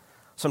suffering.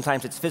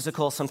 Sometimes it's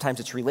physical, sometimes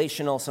it's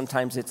relational,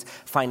 sometimes it's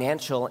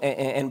financial.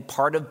 And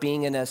part of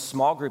being in a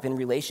small group in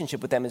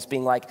relationship with them is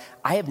being like,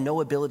 I have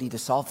no ability to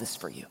solve this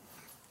for you.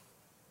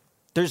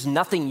 There's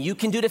nothing you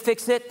can do to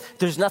fix it.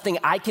 There's nothing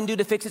I can do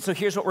to fix it. So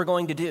here's what we're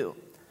going to do.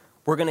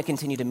 We're going to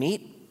continue to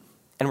meet,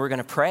 and we're going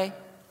to pray,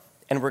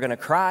 and we're going to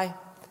cry,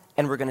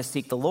 and we're going to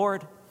seek the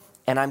Lord.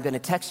 And I'm going to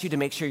text you to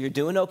make sure you're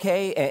doing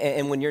okay.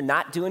 And when you're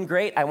not doing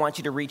great, I want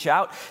you to reach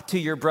out to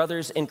your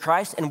brothers in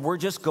Christ. And we're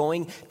just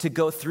going to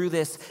go through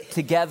this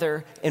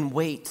together and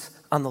wait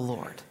on the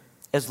Lord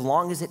as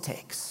long as it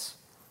takes.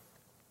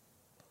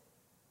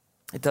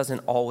 It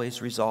doesn't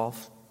always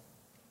resolve.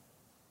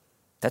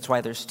 That's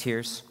why there's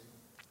tears.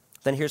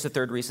 Then here's the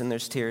third reason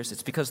there's tears.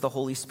 It's because the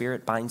Holy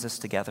Spirit binds us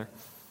together.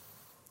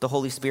 The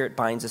Holy Spirit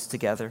binds us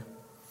together.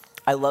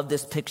 I love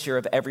this picture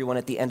of everyone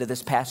at the end of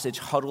this passage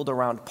huddled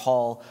around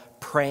Paul,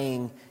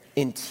 praying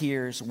in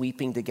tears,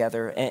 weeping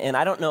together. And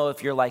I don't know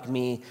if you're like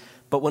me,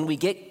 but when we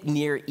get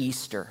near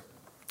Easter,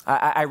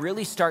 I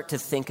really start to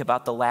think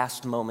about the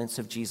last moments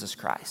of Jesus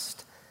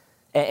Christ.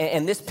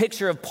 And this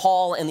picture of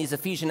Paul and these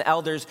Ephesian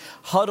elders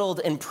huddled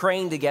and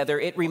praying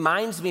together, it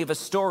reminds me of a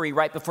story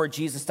right before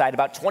Jesus died,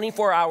 about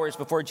 24 hours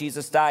before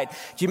Jesus died.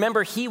 Do you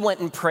remember he went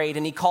and prayed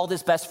and he called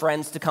his best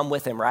friends to come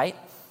with him, right?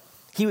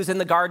 He was in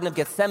the Garden of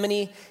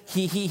Gethsemane.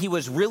 He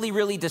was really,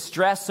 really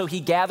distressed, so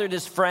he gathered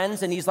his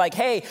friends, and he's like,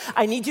 hey,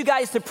 I need you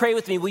guys to pray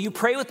with me. Will you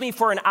pray with me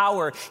for an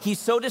hour? He's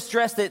so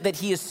distressed that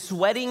he is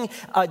sweating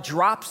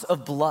drops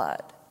of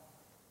blood.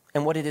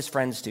 And what did his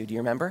friends do? Do you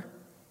remember?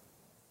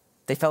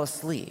 They fell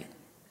asleep.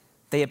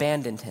 They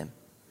abandoned him.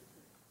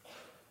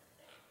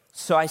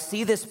 So I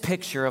see this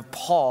picture of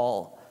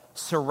Paul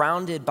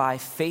surrounded by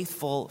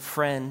faithful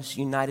friends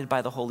united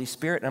by the Holy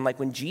Spirit. And I'm like,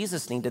 when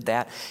Jesus needed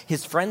that,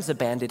 his friends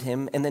abandoned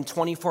him, and then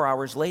 24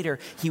 hours later,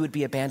 he would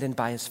be abandoned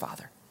by his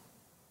Father.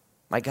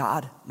 My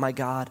God,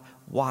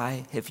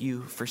 why have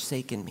you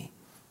forsaken me?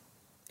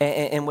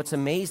 And what's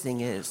amazing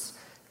is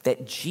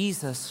that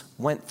Jesus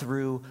went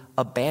through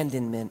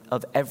abandonment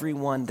of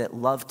everyone that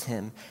loved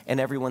him and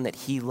everyone that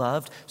he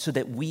loved so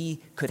that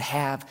we could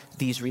have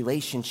these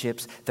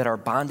relationships that are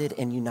bonded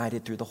and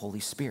united through the Holy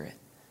Spirit.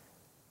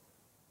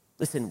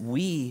 Listen,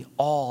 we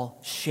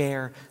all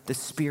share the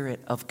Spirit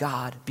of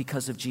God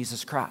because of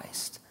Jesus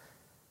Christ.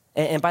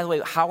 And by the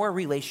way, how are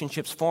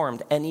relationships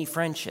formed? Any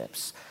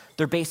friendships?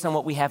 They're based on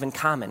what we have in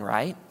common,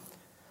 right?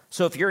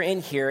 So if you're in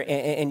here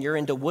and you're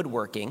into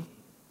woodworking,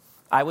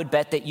 I would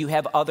bet that you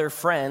have other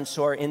friends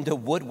who are into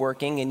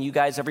woodworking, and you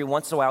guys every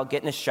once in a while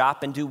get in a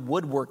shop and do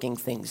woodworking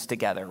things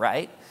together,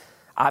 right?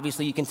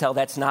 Obviously, you can tell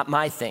that's not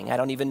my thing. I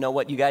don't even know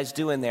what you guys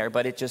do in there,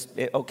 but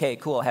okay,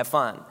 cool, have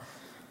fun.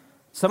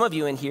 Some of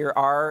you in here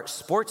are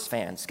sports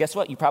fans. Guess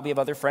what? You probably have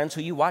other friends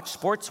who you watch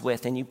sports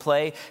with and you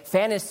play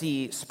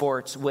fantasy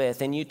sports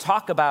with and you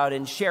talk about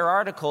and share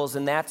articles,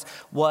 and that's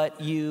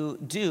what you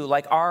do.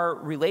 Like, our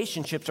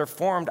relationships are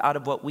formed out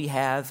of what we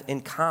have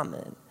in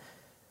common.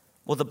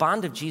 Well, the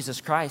bond of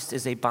Jesus Christ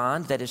is a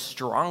bond that is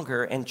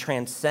stronger and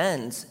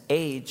transcends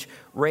age,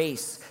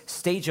 race,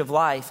 stage of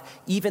life,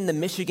 even the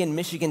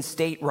Michigan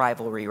State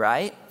rivalry,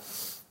 right?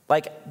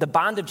 Like, the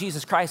bond of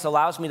Jesus Christ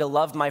allows me to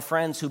love my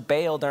friends who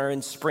bailed or are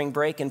in spring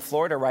break in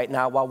Florida right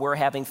now while we're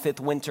having fifth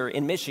winter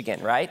in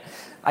Michigan, right?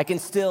 I can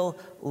still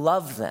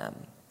love them.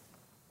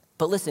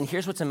 But listen,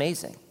 here's what's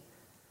amazing.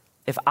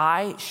 If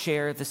I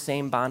share the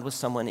same bond with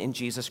someone in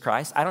Jesus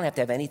Christ, I don't have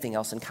to have anything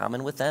else in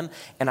common with them,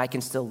 and I can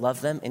still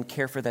love them and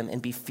care for them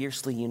and be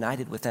fiercely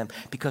united with them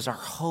because our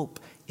hope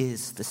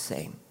is the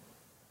same.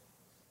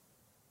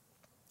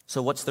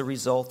 So what's the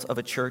result of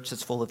a church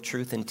that's full of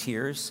truth and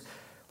tears?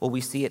 Well, we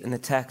see it in the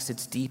text.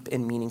 It's deep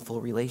and meaningful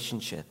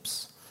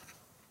relationships,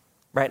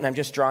 right? And I'm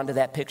just drawn to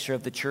that picture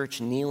of the church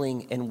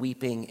kneeling and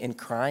weeping and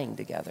crying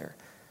together.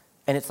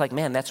 And it's like,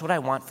 man, that's what I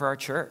want for our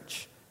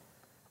church.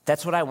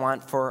 That's what I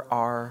want for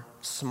our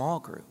small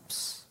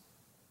groups.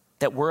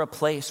 That we're a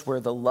place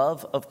where the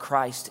love of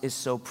Christ is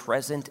so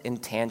present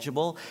and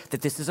tangible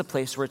that this is a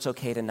place where it's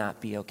okay to not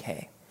be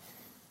okay.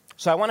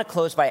 So I want to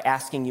close by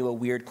asking you a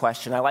weird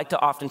question. I like to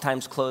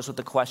oftentimes close with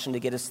a question to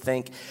get us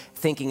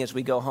thinking as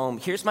we go home.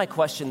 Here's my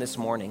question this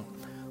morning.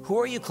 Who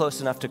are you close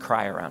enough to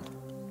cry around?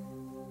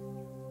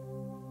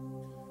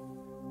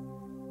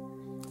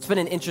 It's been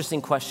an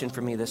interesting question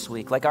for me this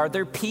week. Like, are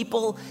there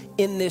people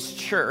in this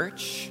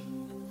church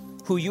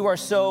who you are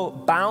so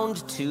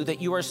bound to,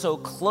 that you are so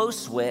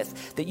close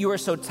with, that you are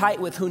so tight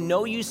with, who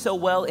know you so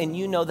well and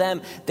you know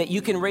them, that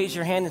you can raise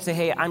your hand and say,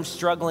 hey, I'm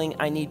struggling,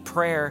 I need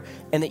prayer,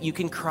 and that you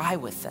can cry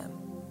with them?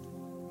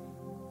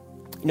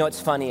 You know,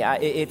 it's funny.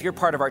 If you're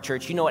part of our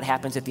church, you know what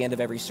happens at the end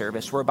of every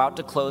service. We're about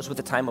to close with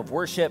a time of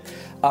worship.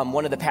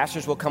 One of the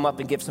pastors will come up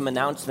and give some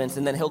announcements,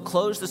 and then he'll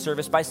close the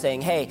service by saying,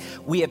 hey,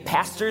 we have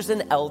pastors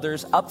and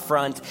elders up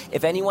front.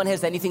 If anyone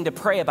has anything to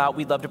pray about,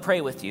 we'd love to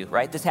pray with you,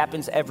 right? This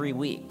happens every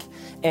week.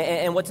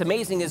 And what's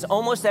amazing is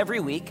almost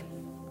every week,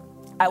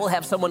 I will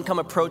have someone come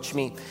approach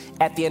me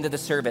at the end of the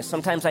service.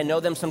 Sometimes I know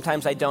them,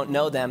 sometimes I don't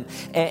know them.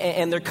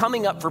 And they're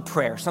coming up for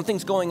prayer.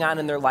 Something's going on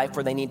in their life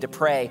where they need to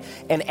pray.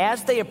 And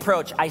as they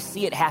approach, I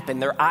see it happen.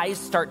 Their eyes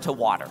start to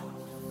water.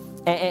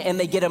 And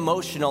they get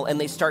emotional and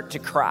they start to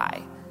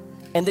cry.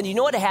 And then you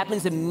know what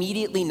happens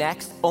immediately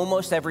next,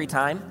 almost every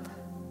time?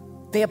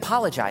 They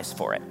apologize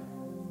for it.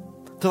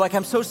 They're like,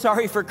 I'm so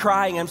sorry for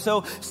crying. I'm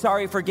so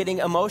sorry for getting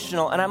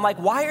emotional. And I'm like,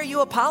 why are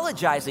you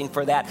apologizing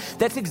for that?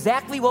 That's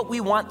exactly what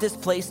we want this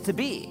place to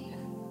be.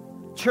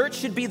 Church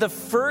should be the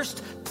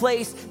first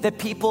place that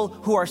people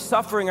who are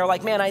suffering are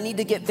like, man, I need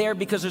to get there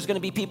because there's going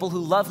to be people who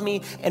love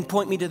me and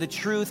point me to the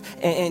truth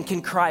and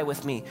can cry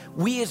with me.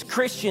 We as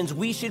Christians,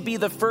 we should be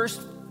the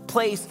first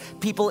place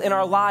people in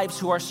our lives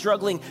who are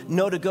struggling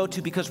know to go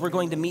to, because we're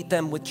going to meet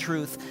them with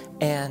truth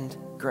and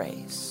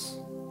grace.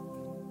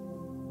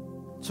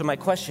 So my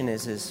question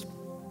is,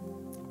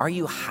 are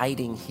you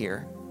hiding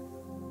here?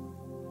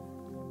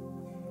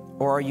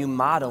 Or are you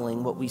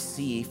modeling what we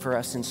see for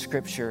us in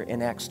Scripture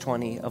in Acts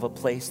 20 of a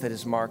place that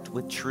is marked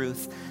with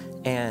truth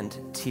and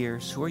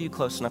tears? Who are you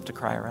close enough to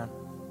cry around?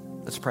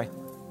 Let's pray.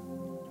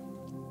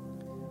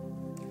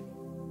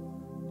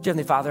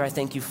 Heavenly Father, I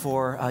thank you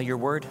for your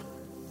word.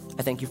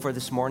 I thank you for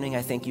this morning.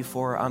 I thank you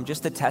for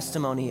just the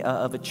testimony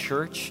of a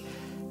church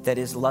that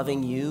is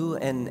loving you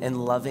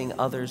and loving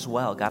others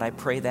well. God, I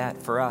pray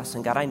that for us.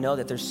 And God, I know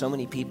that there's so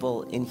many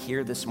people in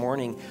here this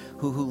morning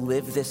who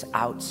live this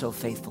out so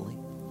faithfully.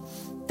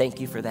 Thank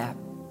you for that.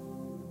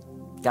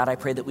 God, I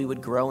pray that we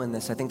would grow in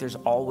this. I think there's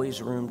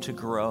always room to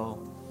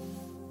grow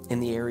in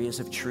the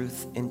areas of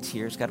truth and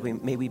tears. God,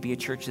 may we be a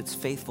church that's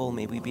faithful.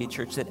 May we be a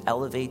church that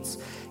elevates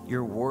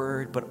your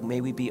word, but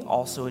may we be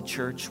also a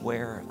church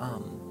where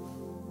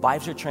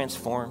lives are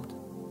transformed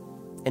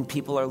and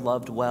people are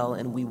loved well,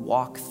 and we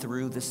walk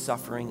through the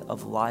suffering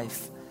of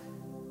life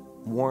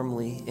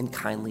warmly and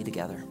kindly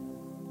together.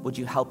 Would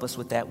you help us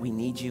with that? We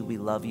need you. We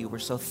love you. We're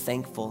so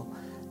thankful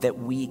that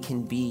we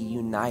can be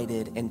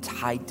united and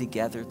tied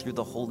together through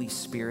the Holy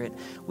Spirit,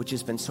 which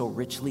has been so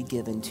richly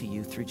given to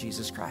you through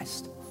Jesus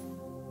Christ.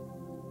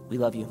 We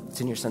love you.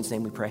 It's in your Son's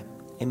name we pray.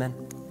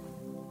 Amen.